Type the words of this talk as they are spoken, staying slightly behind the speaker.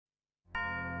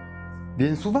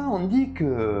Bien souvent on dit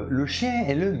que le chien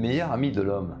est le meilleur ami de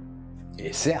l'homme.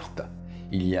 Et certes,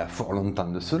 il y a fort longtemps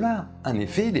de cela, en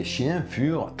effet, les chiens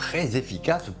furent très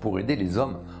efficaces pour aider les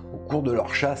hommes au cours de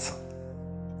leur chasse.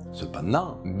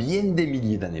 Cependant, bien des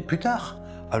milliers d'années plus tard,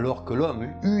 alors que l'homme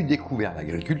eut découvert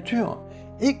l'agriculture,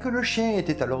 et que le chien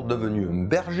était alors devenu un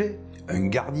berger, un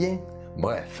gardien,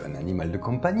 bref, un animal de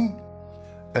compagnie,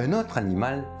 un autre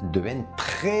animal devint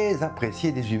très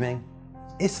apprécié des humains.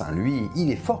 Et sans lui, il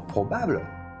est fort probable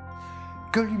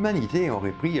que l'humanité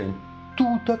aurait pris un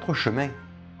tout autre chemin.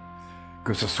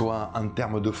 Que ce soit en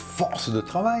termes de force de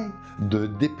travail, de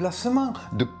déplacement,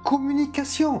 de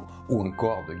communication ou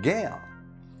encore de guerre.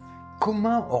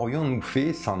 Comment aurions-nous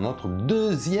fait sans notre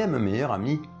deuxième meilleur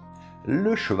ami,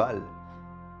 le cheval?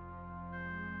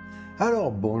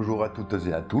 Alors bonjour à toutes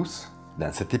et à tous.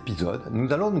 Dans cet épisode,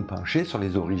 nous allons nous pencher sur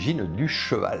les origines du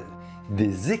cheval,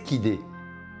 des équidés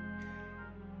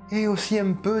et aussi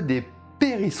un peu des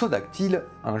périssodactyles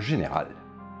en général.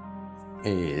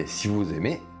 Et si vous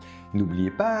aimez, n'oubliez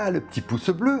pas le petit pouce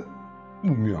bleu,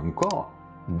 ou mieux encore,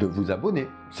 de vous abonner.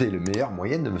 C'est le meilleur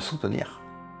moyen de me soutenir.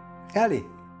 Allez!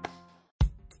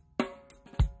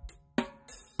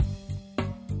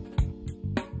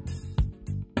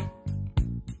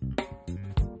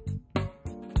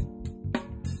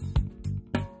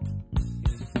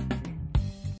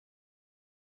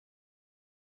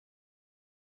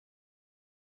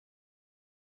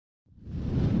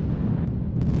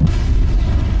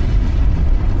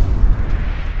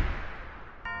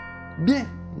 Bien,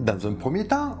 dans un premier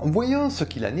temps, voyons ce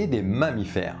qu'il en est des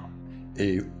mammifères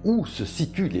et où se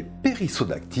situent les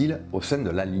périssodactyles au sein de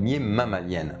la lignée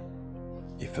mammalienne.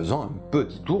 Et faisons un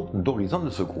petit tour d'horizon de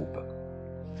ce groupe.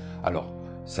 Alors,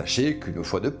 sachez qu'une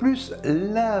fois de plus,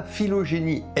 la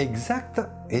phylogénie exacte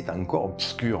est encore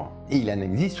obscure et il en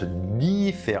existe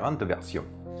différentes versions.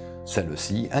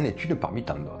 Celle-ci en est une parmi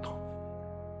tant d'autres.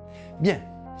 Bien.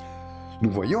 Nous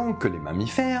voyons que les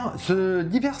mammifères se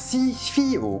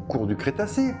diversifient au cours du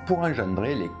Crétacé pour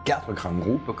engendrer les 4 grands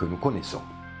groupes que nous connaissons,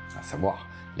 à savoir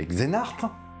les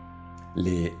xénartres,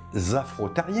 les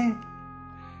afrothériens,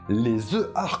 les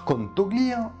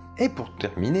euarchontoglires et pour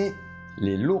terminer,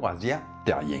 les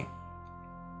laurasiathériens.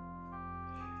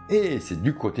 Et c'est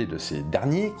du côté de ces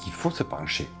derniers qu'il faut se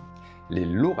pencher, les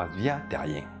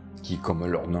laurasiathériens, qui comme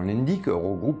leur nom l'indique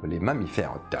regroupent les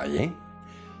mammifères terriens,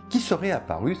 qui seraient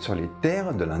apparus sur les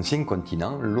terres de l'ancien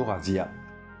continent Laurasia,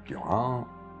 durant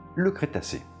le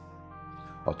Crétacé.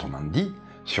 Autrement dit,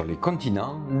 sur les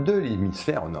continents de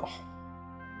l'hémisphère nord.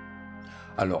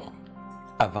 Alors,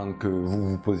 avant que vous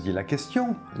vous posiez la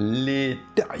question, les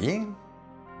terriens,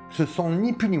 ce sont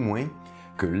ni plus ni moins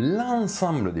que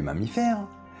l'ensemble des mammifères,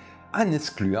 en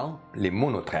excluant les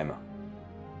monotrèmes.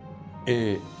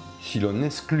 Et si l'on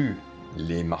exclut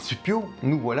les marsupiaux,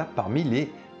 nous voilà parmi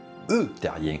les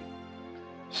euthériens,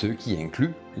 ce qui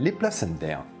inclut les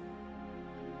placentaires.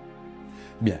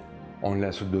 Bien, on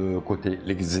laisse de côté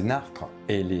les xénartres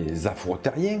et les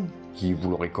afrothériens, qui, vous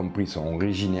l'aurez compris, sont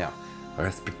originaires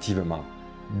respectivement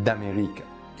d'Amérique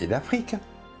et d'Afrique,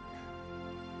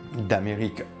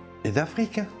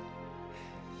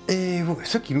 et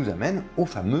ce qui nous amène au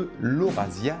fameux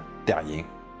laurasiathérien,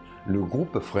 le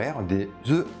groupe frère des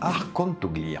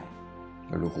euarchontoglires,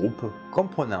 le groupe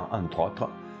comprenant entre autres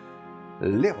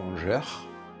les rongeurs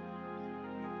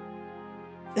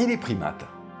et les primates.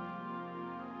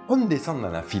 On descend dans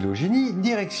la phylogénie,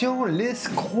 direction les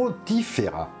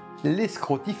scrotifera.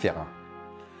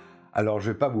 Alors je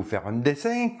ne vais pas vous faire un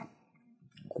dessin,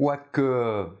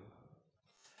 quoique...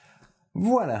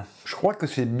 Voilà, je crois que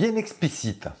c'est bien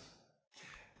explicite.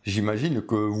 J'imagine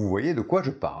que vous voyez de quoi je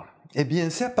parle. Eh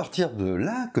bien c'est à partir de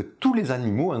là que tous les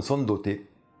animaux en sont dotés.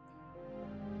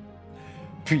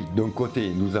 Puis d'un côté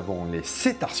nous avons les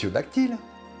cétartiodactyles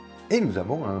et nous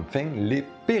avons enfin les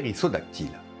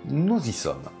périssodactyles. Nous y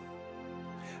sommes.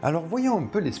 Alors voyons un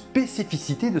peu les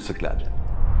spécificités de ce clade.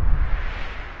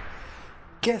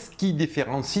 Qu'est-ce qui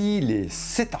différencie les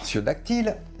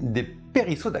cétartiodactyles des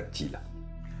périssodactyles?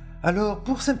 Alors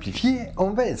pour simplifier,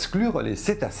 on va exclure les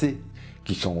cétacés,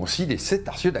 qui sont aussi des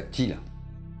cétartiodactyles,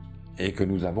 et que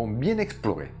nous avons bien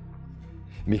explorés,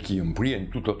 mais qui ont pris un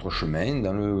tout autre chemin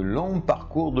dans le long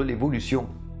parcours de l'évolution.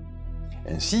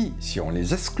 Ainsi, si on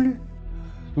les exclut,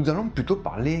 nous allons plutôt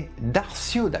parler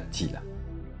d'artiodactyles.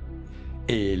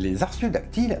 Et les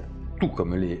artiodactyles, tout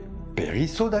comme les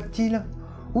périssodactyles,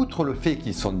 outre le fait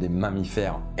qu'ils sont des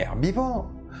mammifères herbivores,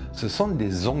 ce sont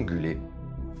des ongulés,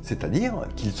 c'est-à-dire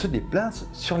qu'ils se déplacent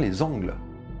sur les ongles,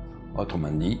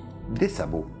 autrement dit, des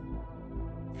sabots.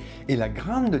 Et la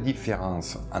grande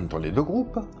différence entre les deux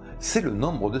groupes, c'est le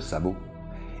nombre de sabots.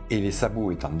 Et les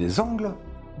sabots étant des ongles,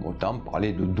 autant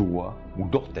parler de doigts ou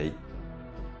d'orteils.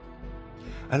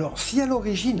 Alors si à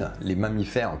l'origine les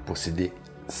mammifères possédaient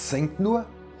 5 doigts,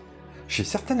 chez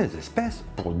certaines espèces,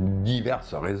 pour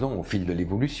diverses raisons au fil de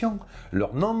l'évolution,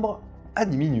 leur nombre a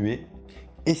diminué.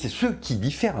 Et c'est ce qui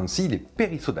différencie les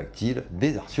périssodactyles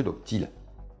des artiodactyles.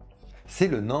 C'est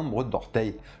le nombre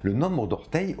d'orteils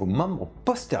aux membres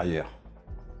postérieurs.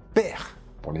 Pair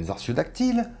pour les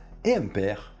artiodactyles et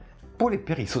impair pour les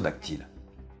périssodactyles.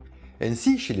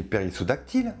 Ainsi, chez les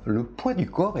périssodactyles, le poids du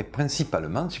corps est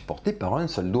principalement supporté par un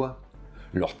seul doigt,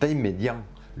 l'orteil médian,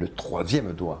 le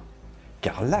 3e doigt,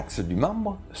 car l'axe du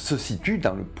membre se situe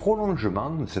dans le prolongement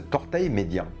de cet orteil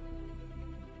médian.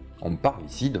 On parle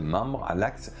ici de membres à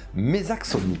l'axe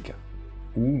mésaxonique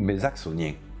ou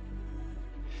mésaxonien.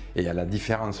 Et à la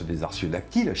différence des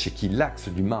artiodactyles, chez qui l'axe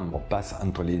du membre passe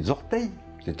entre les orteils,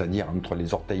 c'est-à-dire entre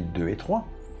les orteils 2 et 3,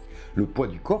 le poids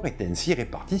du corps est ainsi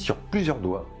réparti sur plusieurs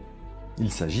doigts. Il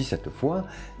s'agit cette fois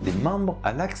des membres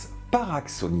à l'axe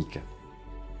paraxonique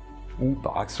ou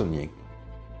paraxonien.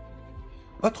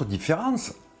 Autre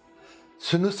différence,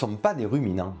 ce ne sont pas des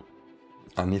ruminants.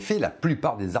 En effet, la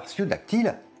plupart des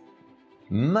artiodactyles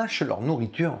mâchent leur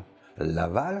nourriture,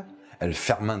 l'avalent, elle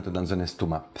fermente dans un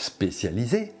estomac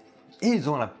spécialisé et ils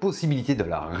ont la possibilité de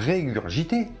la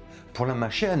régurgiter pour la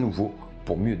mâcher à nouveau,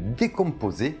 pour mieux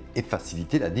décomposer et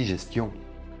faciliter la digestion.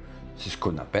 C'est ce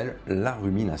qu'on appelle la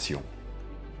rumination.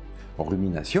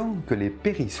 Rumination que les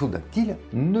périssodactyles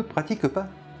ne pratiquent pas.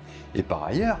 Et par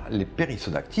ailleurs, les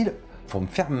périssodactyles font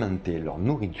fermenter leur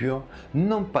nourriture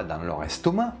non pas dans leur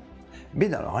estomac, mais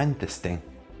dans leur intestin.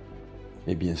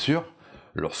 Et bien sûr,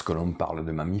 lorsque l'on parle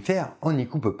de mammifères, on n'y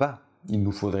coupe pas. Il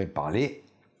nous faudrait parler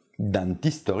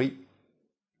d'antistorie.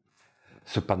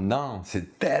 Cependant,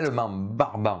 c'est tellement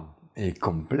barbant et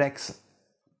complexe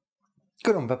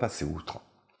que l'on va passer outre.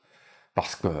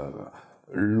 Parce que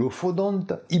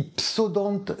l'ophodonte,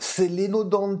 ipsodonte,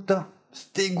 sélénodonte,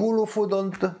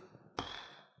 stégolophodonte.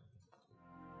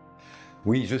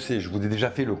 Oui, je sais, je vous ai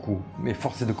déjà fait le coup, mais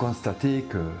force est de constater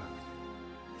que...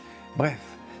 Bref,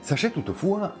 sachez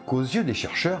toutefois qu'aux yeux des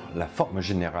chercheurs, la forme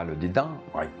générale des dents,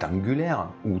 rectangulaire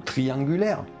ou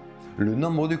triangulaire, le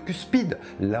nombre de cuspides,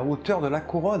 la hauteur de la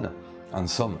couronne, en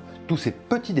somme, tous ces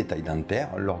petits détails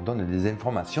dentaires leur donnent des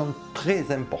informations très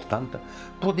importantes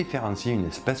pour différencier une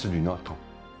espèce d'une autre.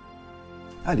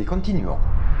 Allez, continuons.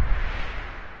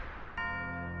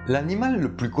 L'animal le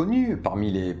plus connu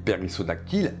parmi les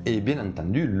périssodactyles est bien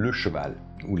entendu le cheval,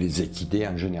 ou les équidés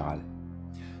en général.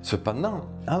 Cependant,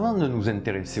 avant de nous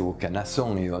intéresser aux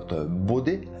canassons et autres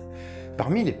baudets,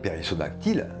 parmi les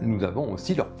périssodactyles, nous avons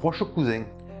aussi leurs proches cousins,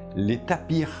 les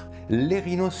tapirs, les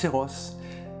rhinocéros,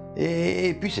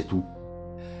 et puis c'est tout.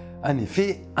 En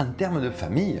effet, en termes de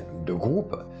famille, de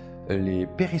groupe, les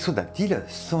périssodactyles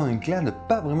sont un clan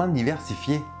pas vraiment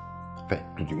diversifié, enfin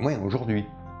tout du moins aujourd'hui.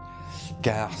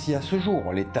 Car si à ce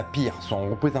jour les tapirs sont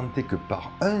représentés que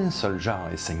par un seul genre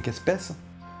et 5 espèces,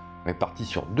 répartis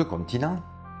sur 2 continents,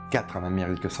 4 en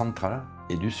Amérique centrale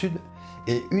et du Sud,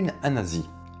 et une en Asie.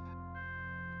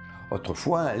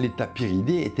 Autrefois, les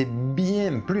tapiridés étaient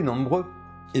bien plus nombreux,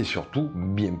 et surtout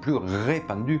bien plus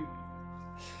répandus.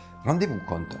 Rendez-vous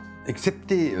compte,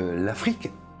 excepté l'Afrique,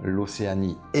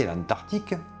 l'Océanie et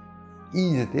l'Antarctique,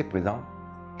 ils étaient présents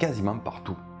quasiment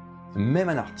partout, même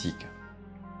en Arctique.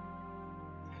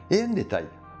 Et un détail,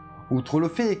 outre le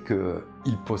fait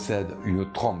qu'ils possèdent une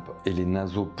trompe et les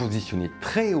naseaux positionnés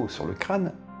très haut sur le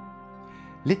crâne,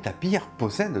 les tapirs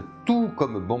possèdent, tout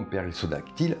comme bon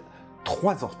périssodactyle,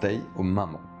 3 orteils aux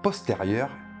membres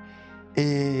postérieurs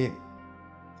et,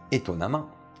 étonnamment,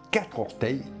 4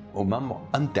 orteils aux membres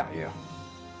antérieurs.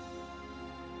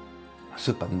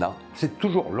 Cependant, c'est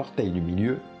toujours l'orteil du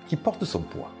milieu qui porte son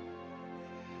poids.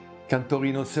 Quant aux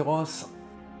rhinocéros,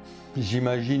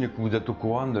 j'imagine que vous êtes au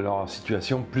courant de leur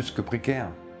situation plus que précaire.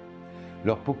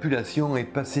 Leur population est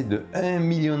passée de 1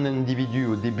 million d'individus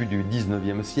au début du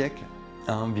 19e siècle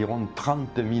à environ 30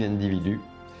 000 individus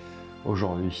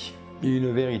aujourd'hui.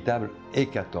 Une véritable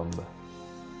hécatombe.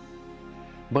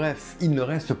 Bref, il ne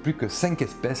reste plus que 5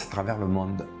 espèces à travers le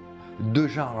monde. 2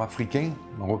 genres africains,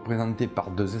 représentés par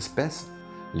 2 espèces,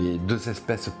 les 2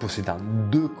 espèces possédant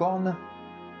 2 cornes,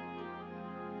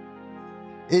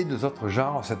 et 2 autres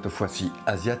genres, cette fois-ci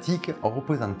asiatiques,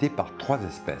 représentés par 3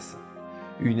 espèces.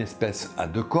 Une espèce à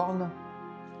 2 cornes,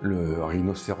 le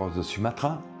rhinocéros de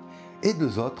Sumatra, et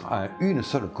 2 autres à une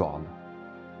seule corne,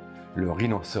 le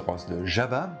rhinocéros de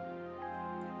Java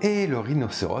et le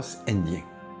rhinocéros indien.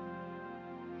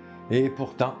 Et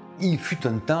pourtant, il fut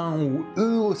un temps où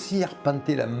eux aussi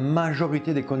arpentaient la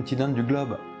majorité des continents du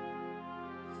globe.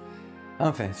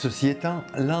 Enfin, ceci étant,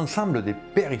 l'ensemble des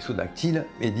périssodactyles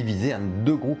est divisé en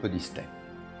deux groupes distincts.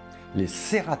 Les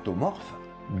cératomorphes,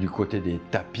 du côté des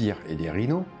tapirs et des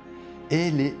rhinos, et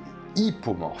les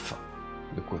hippomorphes,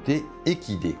 du côté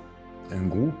équidés, un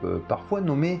groupe parfois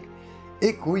nommé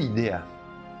Équidés.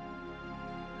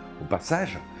 Au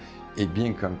passage, et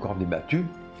bien qu'encore débattu,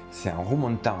 c'est en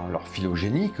remontant leur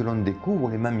phylogénie que l'on découvre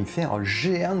les mammifères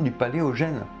géants du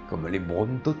Paléogène, comme les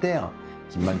brontotères,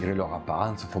 qui malgré leur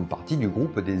apparence font partie du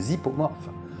groupe des hippomorphes,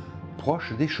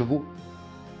 proches des chevaux.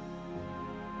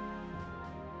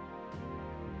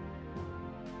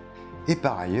 Et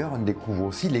par ailleurs, on découvre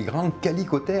aussi les grands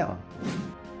calicotères,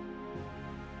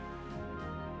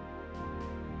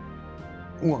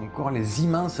 ou encore les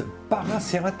immenses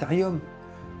Paracératherium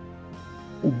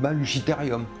ou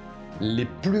Anchithères, les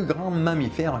plus grands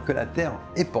mammifères que la Terre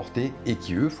ait portés et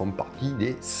qui eux font partie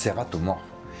des cératomorphes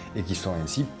et qui sont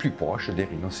ainsi plus proches des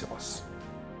rhinocéros.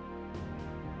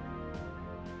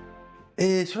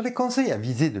 Et sur les conseils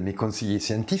avisés de mes conseillers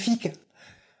scientifiques,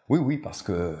 oui, parce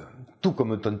que tout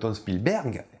comme tonton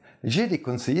Spielberg, j'ai des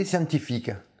conseillers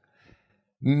scientifiques.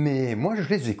 Mais moi je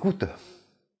les écoute.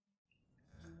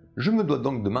 Je me dois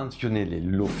donc de mentionner les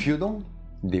lophiodons,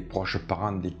 des proches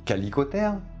parents des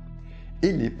calicotères,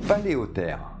 et les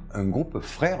paléothères, un groupe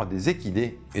frère des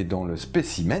équidés, et dont le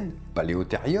spécimen,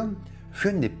 Paléotherium, fut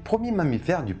un des premiers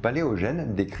mammifères du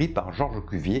Paléogène décrit par Georges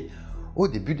Cuvier au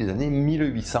début des années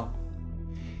 1800,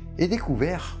 et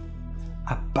découvert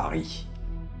à Paris.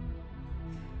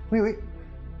 Oui,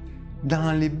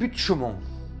 dans les buttes Chaumont.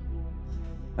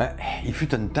 Il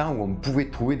fut un temps où on pouvait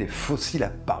trouver des fossiles à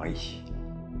Paris.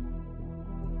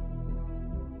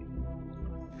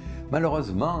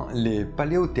 Malheureusement, les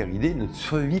paléothéridés ne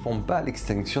survivront pas à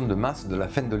l'extinction de masse de la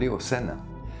fin de l'Éocène,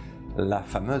 la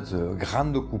fameuse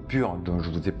grande coupure dont je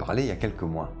vous ai parlé il y a quelques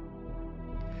mois.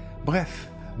 Bref,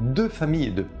 deux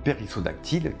familles de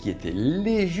périssodactyles qui étaient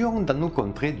légion dans nos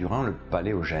contrées durant le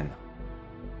Paléogène.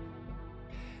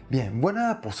 Bien,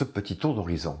 voilà pour ce petit tour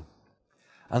d'horizon.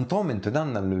 Entrons maintenant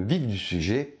dans le vif du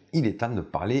sujet, il est temps de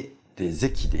parler des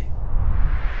équidés.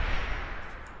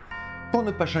 Pour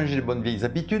ne pas changer les bonnes vieilles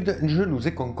habitudes, je nous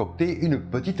ai concocté une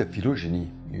petite phylogénie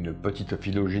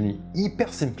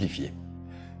hyper simplifiée,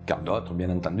 car d'autres, bien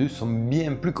entendu, sont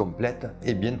bien plus complètes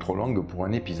et bien trop longues pour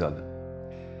un épisode.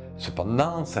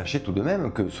 Cependant, sachez tout de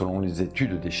même que selon les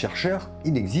études des chercheurs,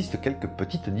 il existe quelques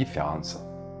petites différences.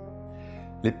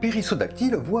 Les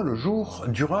périssodactyles voient le jour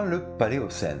durant le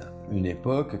Paléocène, une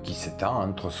époque qui s'étend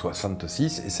entre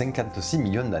 66 et 56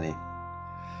 millions d'années.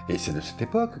 Et c'est de cette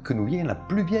époque que nous vient la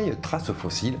plus vieille trace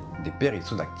fossile des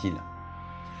périssodactyles.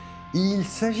 Il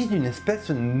s'agit d'une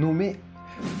espèce nommée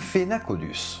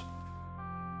Phenacodus.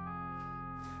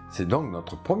 C'est donc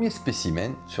notre premier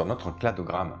spécimen sur notre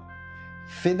cladogramme.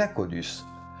 Phenacodus,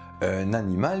 un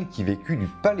animal qui vécut du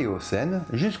Paléocène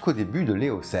jusqu'au début de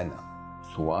l'Éocène,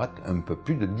 soit un peu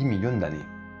plus de 10 millions d'années.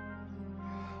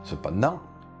 Cependant,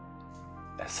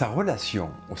 sa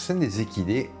relation au sein des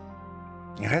équidés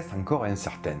reste encore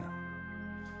incertaine.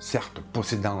 Certes,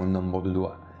 possédant un nombre de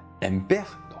doigts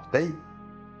impair d'orteils,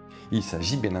 il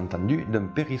s'agit bien entendu d'un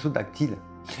périssodactyle.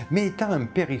 Mais étant un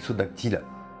périssodactyle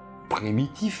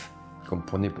primitif,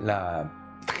 comprenez-la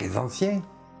très ancien,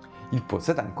 il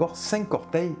possède encore 5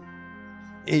 orteils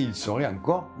et il serait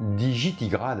encore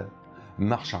digitigrade,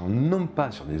 marchant non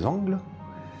pas sur des ongles,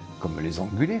 comme les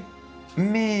ongulés,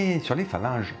 mais sur les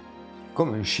phalanges,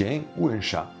 comme un chien ou un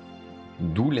chat,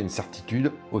 d'où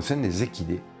l'incertitude au sein des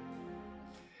équidés.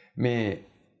 Mais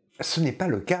ce n'est pas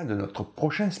le cas de notre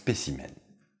prochain spécimen,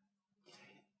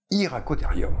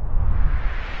 Hyracotherium.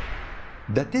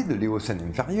 Daté de l'Éocène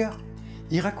inférieur,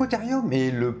 Hyracotherium est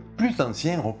le plus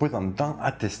ancien représentant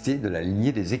attesté de la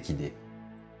lignée des équidés.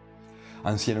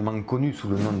 Anciennement connu sous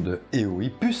le nom de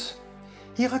Dinohippus,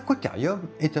 Hyracotherium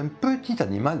est un petit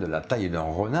animal de la taille d'un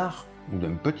renard ou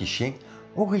d'un petit chien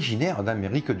originaire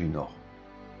d'Amérique du Nord,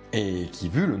 et qui,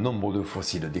 vu le nombre de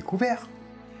fossiles découverts,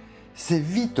 s'est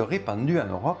vite répandu en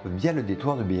Europe via le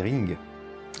détroit de Bering,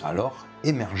 alors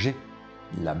émergé,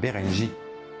 la Béringie.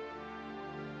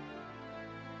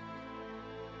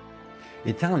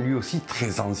 Étant lui aussi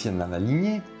très ancien dans la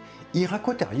lignée,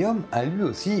 Hyracotherium a lui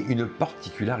aussi une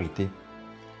particularité.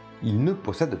 Il ne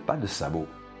possède pas de sabots,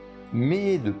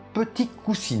 mais de petits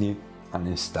coussinets, à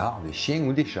l'instar des chiens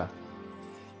ou des chats.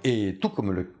 Et tout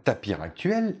comme le tapir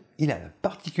actuel, il a la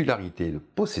particularité de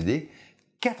posséder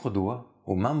 4 doigts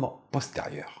aux membres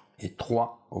postérieurs et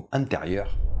 3 aux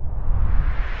antérieurs.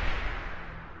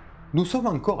 Nous sommes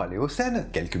encore à l'Éocène,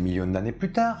 quelques millions d'années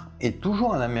plus tard, et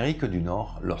toujours en Amérique du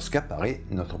Nord lorsqu'apparaît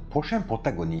notre prochain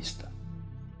protagoniste.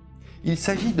 Il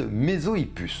s'agit de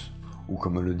Mesohippus, ou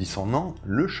comme le dit son nom,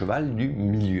 le cheval du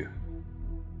milieu.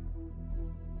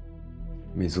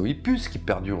 Mesohippus, qui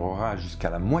perdurera jusqu'à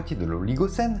la moitié de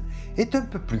l'Oligocène, est un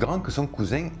peu plus grand que son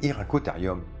cousin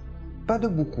Hyracotherium. Pas de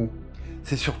beaucoup,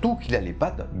 c'est surtout qu'il a les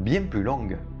pattes bien plus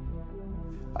longues.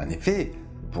 En effet,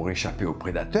 pour échapper aux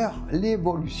prédateurs,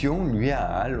 l'évolution lui a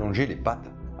allongé les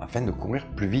pattes afin de courir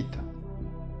plus vite.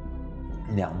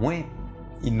 Néanmoins,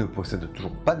 il ne possède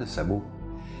toujours pas de sabots,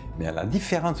 mais à la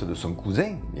différence de son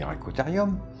cousin,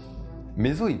 Hyracotherium,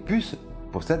 Mesohippus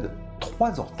possède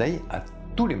 3 orteils à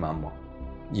tous les membres.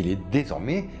 Il est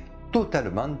désormais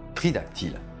totalement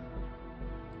tridactyle.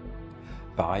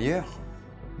 Par ailleurs,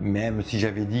 même si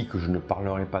j'avais dit que je ne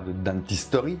parlerai pas de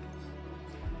dentisterie,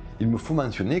 il me faut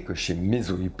mentionner que chez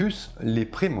Mesohippus, les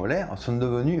prémolaires sont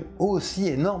devenus aussi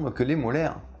énormes que les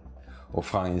molaires,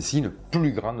 offrant ainsi une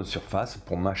plus grande surface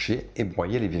pour mâcher et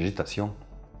broyer les végétations.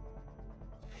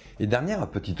 Et dernière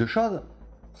petite chose,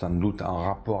 sans doute en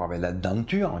rapport avec la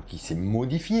denture qui s'est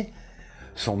modifiée,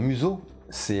 son museau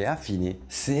s'est affiné,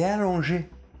 s'est allongé.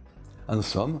 En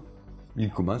somme, il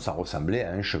commence à ressembler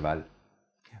à un cheval,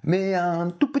 mais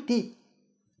un tout petit,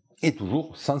 et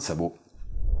toujours sans sabots.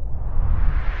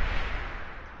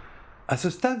 À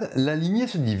ce stade, la lignée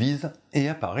se divise et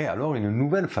apparaît alors une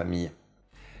nouvelle famille,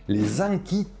 les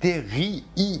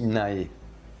Anchithérinae,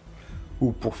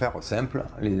 ou pour faire simple,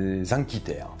 les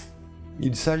Anchithères.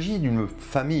 Il s'agit d'une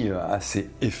famille assez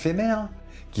éphémère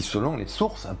qui, selon les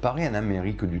sources, apparaît en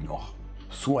Amérique du Nord,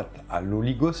 soit à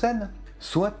l'Oligocène,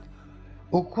 soit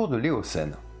au cours de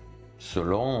l'Éocène,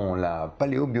 selon la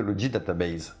Paléobiologie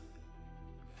Database.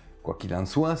 Quoi qu'il en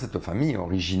soit, cette famille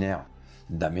originaire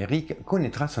d'Amérique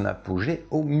connaîtra son apogée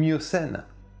au Miocène,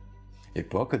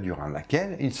 époque durant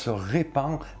laquelle il se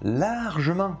répand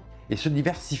largement et se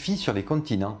diversifie sur les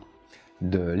continents,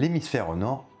 de l'hémisphère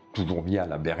nord, toujours via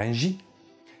la Béringie,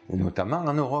 et notamment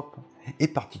en Europe, et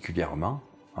particulièrement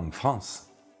en France.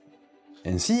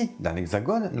 Ainsi, dans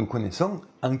l'Hexagone, nous connaissons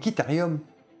Anchithérium,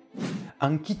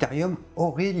 Anchithérium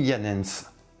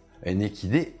aurelianens, un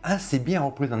équidé assez bien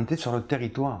représenté sur le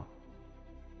territoire.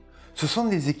 Ce sont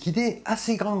des équidés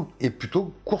assez grands et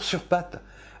plutôt courts sur pattes,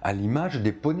 à l'image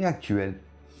des poneys actuels.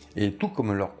 Et tout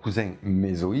comme leur cousin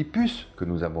Mesohippus, que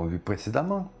nous avons vu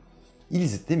précédemment,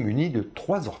 ils étaient munis de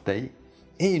 3 orteils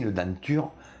et une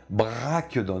denture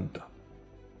brachiodonte.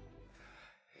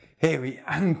 Eh oui,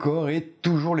 encore et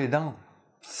toujours les dents.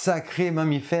 Sacré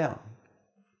mammifère.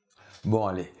 Bon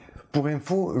allez, pour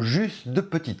info, juste 2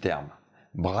 petits termes.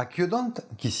 Brachiodonte,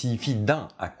 qui signifie dents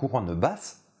à couronne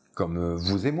basse, comme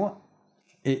vous et moi,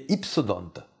 et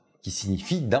ipsodonte, qui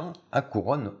signifie dents à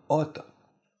couronne haute,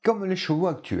 comme les chevaux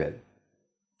actuels.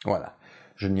 Voilà,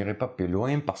 je n'irai pas plus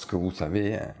loin parce que vous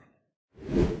savez...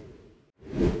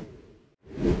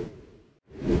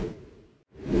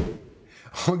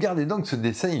 Regardez donc ce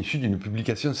dessin issu d'une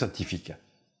publication scientifique.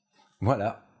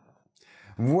 Voilà.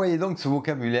 Vous voyez donc ce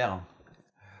vocabulaire.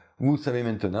 Vous savez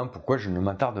maintenant pourquoi je ne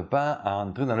m'attarde pas à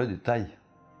entrer dans le détail.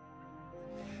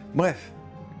 Bref,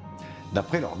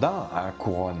 d'après leurs dents à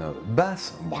couronne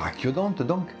basse, brachiodonte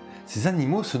donc, ces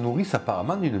animaux se nourrissent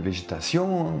apparemment d'une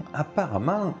végétation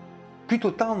apparemment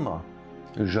plutôt tendre,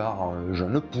 genre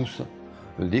jeunes pousses,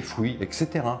 des fruits,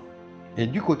 etc. Et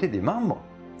du côté des membres,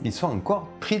 ils sont encore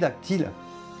tridactyles,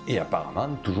 et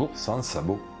apparemment toujours sans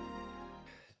sabots.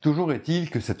 Toujours est-il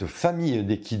que cette famille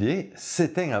d'équidés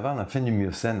s'éteint avant la fin du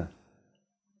Miocène.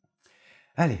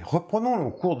 Allez, reprenons le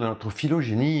cours de notre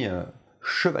phylogénie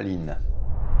chevaline.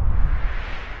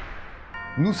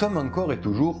 Nous sommes encore et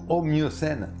toujours au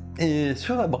Miocène, et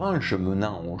sur la branche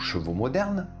menant aux chevaux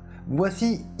modernes,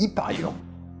 voici Hipparion,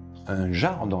 un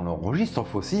genre dont le registre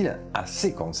fossile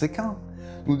assez conséquent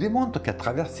nous démontre qu'à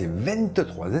travers ces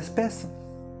 23 espèces,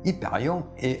 Hipparion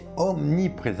est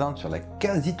omniprésent sur la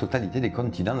quasi-totalité des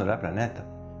continents de la planète.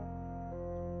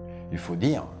 Il faut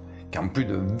dire qu'en plus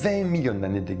de 20 millions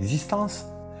d'années d'existence,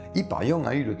 Hipparion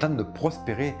a eu le temps de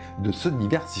prospérer, de se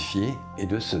diversifier et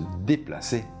de se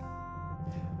déplacer.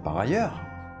 Par ailleurs,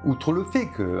 outre le fait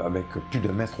qu'avec plus de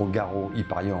mètre au garrot,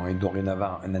 Hipparion est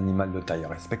dorénavant un animal de taille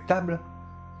respectable,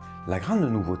 la grande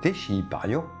nouveauté chez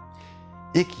Hipparion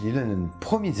est qu'il est l'un des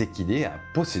premiers équidés à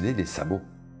posséder des sabots.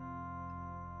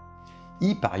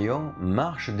 Hipparion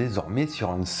marche désormais sur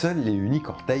un seul et unique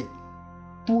orteil.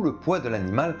 Tout le poids de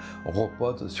l'animal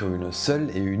repose sur une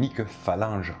seule et unique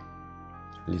phalange,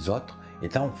 les autres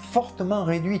étant fortement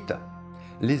réduites.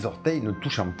 Les orteils ne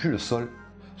touchant plus le sol,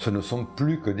 ce ne sont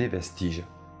plus que des vestiges.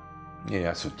 Et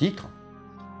à ce titre,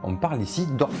 on parle ici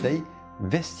d'orteils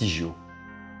vestigiaux.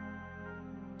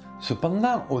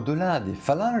 Cependant, au-delà des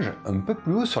phalanges, un peu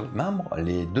plus haut sur les membres,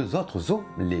 les 2 autres os,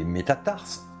 les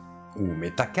métatarses ou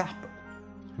métacarpes,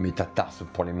 métatarse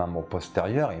pour les membres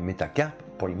postérieurs et métacarpe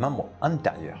pour les membres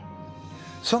antérieurs,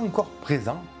 sont encore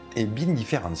présents et bien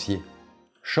différenciés,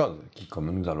 chose qui,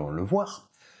 comme nous allons le voir,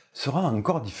 sera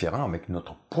encore différent avec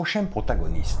notre prochain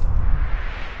protagoniste.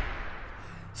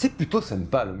 C'est plutôt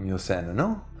sympa le Miocène,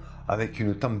 non? Avec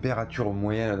une température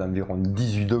moyenne d'environ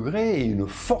 18 degrés et une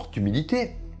forte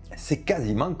humidité, c'est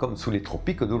quasiment comme sous les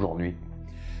tropiques d'aujourd'hui.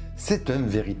 C'est un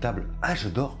véritable âge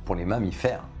d'or pour les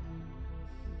mammifères.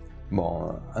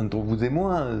 Bon, entre vous et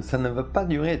moi, ça ne va pas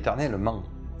durer éternellement,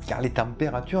 car les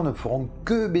températures ne feront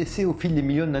que baisser au fil des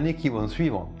millions d'années qui vont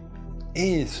suivre.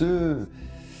 Et ce,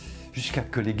 jusqu'à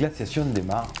que les glaciations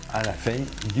démarrent à la fin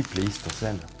du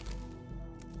Pléistocène.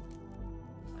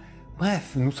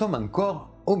 Bref, nous sommes encore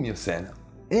au Miocène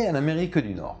et en Amérique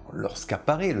du Nord,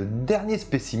 lorsqu'apparaît le dernier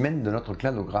spécimen de notre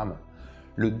cladogramme,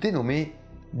 le dénommé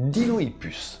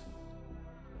Dinohippus.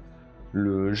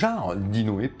 Le genre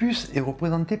Dinohippus est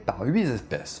représenté par 8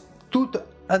 espèces, toutes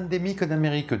endémiques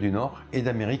d'Amérique du Nord et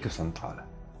d'Amérique centrale.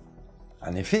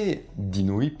 En effet,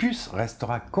 Dinohippus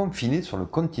restera confiné sur le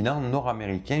continent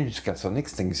nord-américain jusqu'à son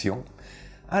extinction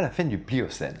à la fin du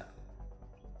Pliocène.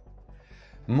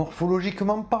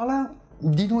 Morphologiquement parlant,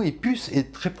 Dinohippus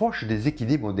est très proche des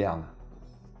équidés modernes.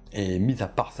 Et mis à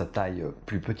part sa taille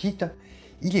plus petite,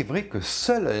 il est vrai que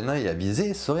seul un œil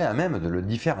avisé serait à même de le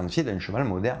différencier d'un cheval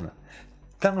moderne,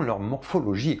 tant leur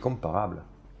morphologie est comparable.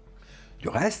 Du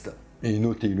reste, et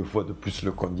notez une fois de plus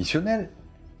le conditionnel,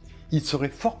 il serait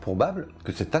fort probable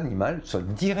que cet animal soit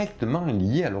directement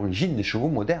lié à l'origine des chevaux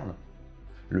modernes,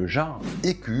 le genre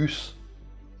Equus.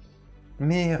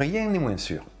 Mais rien n'est moins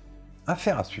sûr.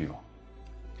 Affaire à suivre.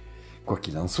 Quoi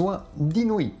qu'il en soit,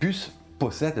 Dinohippus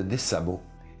possède des sabots,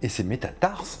 et ses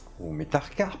métatarses, ou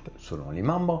métacarpes selon les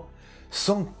membres,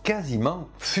 sont quasiment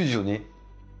fusionnés,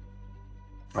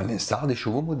 à l'instar des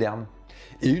chevaux modernes.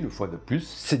 Et une fois de plus,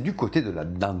 c'est du côté de la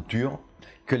denture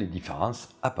que les différences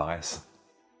apparaissent.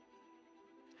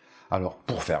 Alors,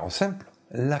 pour faire simple,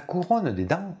 la couronne des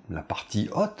dents, la partie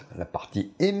haute, la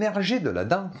partie émergée de la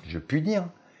dent, si je puis dire,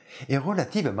 est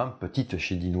relativement petite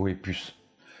chez Dinohippus,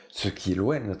 ce qui est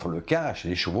loin d'être le cas chez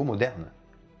les chevaux modernes.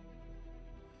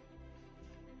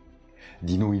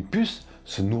 Dinohippus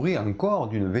se nourrit encore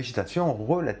d'une végétation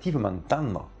relativement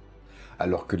tendre,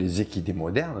 alors que les équidés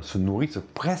modernes se nourrissent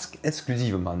presque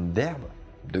exclusivement d'herbes,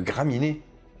 de graminées.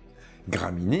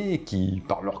 Graminées qui,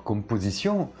 par leur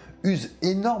composition, usent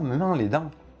énormément les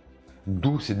dents,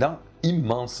 d'où ces dents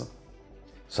immenses,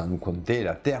 sans nous compter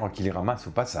la terre qui les ramasse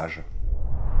au passage.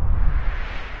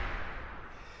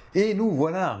 Et nous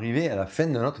voilà arrivés à la fin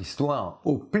de notre histoire,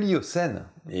 au Pliocène,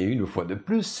 et une fois de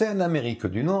plus, c'est en Amérique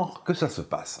du Nord que ça se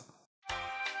passe.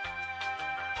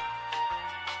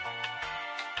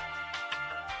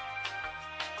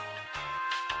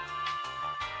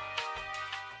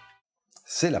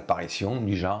 C'est l'apparition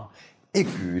du genre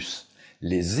Equus,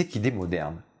 les équidés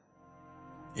modernes.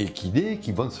 Équidés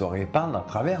qui vont se répandre à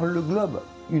travers le globe,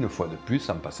 une fois de plus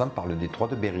en passant par le détroit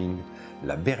de Bering,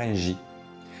 la Béringie,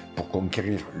 pour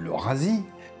conquérir l'Eurasie,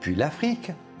 puis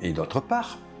l'Afrique, et d'autre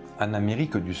part, en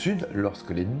Amérique du Sud,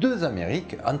 lorsque les deux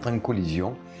Amériques entrent en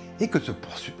collision et que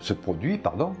se produit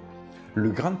le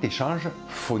grand échange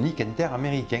phonique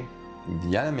interaméricain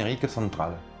via l'Amérique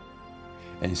centrale.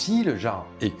 Ainsi, le genre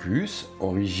Equus,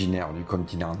 originaire du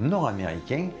continent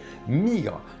nord-américain,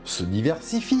 migre, se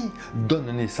diversifie, donne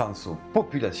naissance aux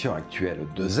populations actuelles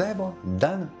de zèbres,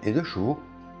 d'ânes et de chevaux.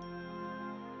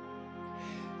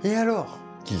 Et alors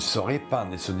qu'ils se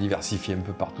répandent et se diversifient un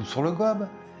peu partout sur le globe,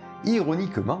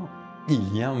 ironiquement,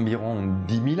 il y a environ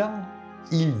 10 000 ans,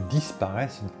 ils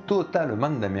disparaissent totalement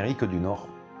d'Amérique du Nord,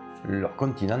 leur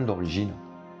continent d'origine.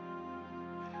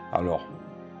 Alors,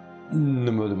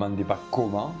 ne me demandez pas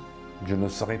comment, je ne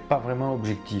serai pas vraiment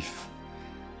objectif,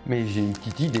 mais j'ai une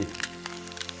petite idée.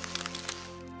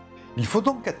 Il faut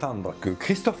donc attendre que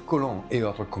Christophe Colomb et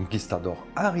autres conquistadors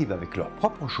arrivent avec leurs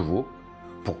propres chevaux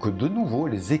pour que de nouveau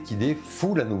les équidés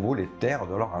foulent à nouveau les terres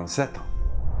de leurs ancêtres.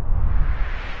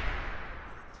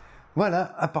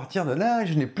 Voilà, à partir de là,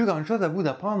 je n'ai plus grand chose à vous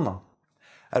apprendre.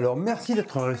 Alors merci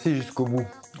d'être resté jusqu'au bout.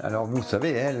 Alors vous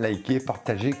savez, likez,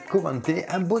 partagez, commentez,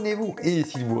 abonnez-vous. Et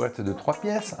s'il vous reste 2-3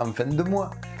 pièces en fin de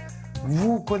mois,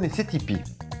 vous connaissez Tipeee.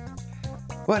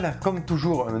 Voilà, comme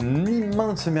toujours, un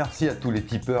immense merci à tous les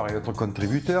tipeurs et autres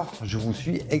contributeurs. Je vous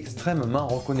suis extrêmement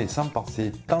reconnaissant par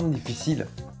ces temps difficiles.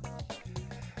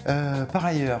 Par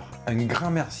ailleurs, un grand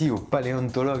merci aux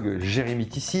paléontologues Jérémy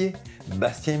Tissier,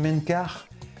 Bastien Mencard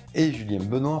et Julien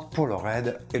Benoît pour leur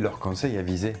aide et leurs conseils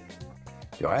avisés.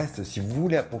 Du reste, si vous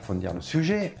voulez approfondir le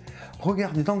sujet,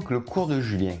 regardez donc le cours de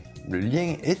Julien. Le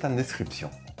lien est en description.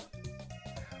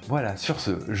 Voilà, sur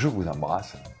ce, je vous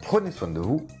embrasse prenez soin de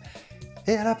vous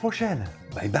et à la prochaine.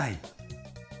 Bye bye.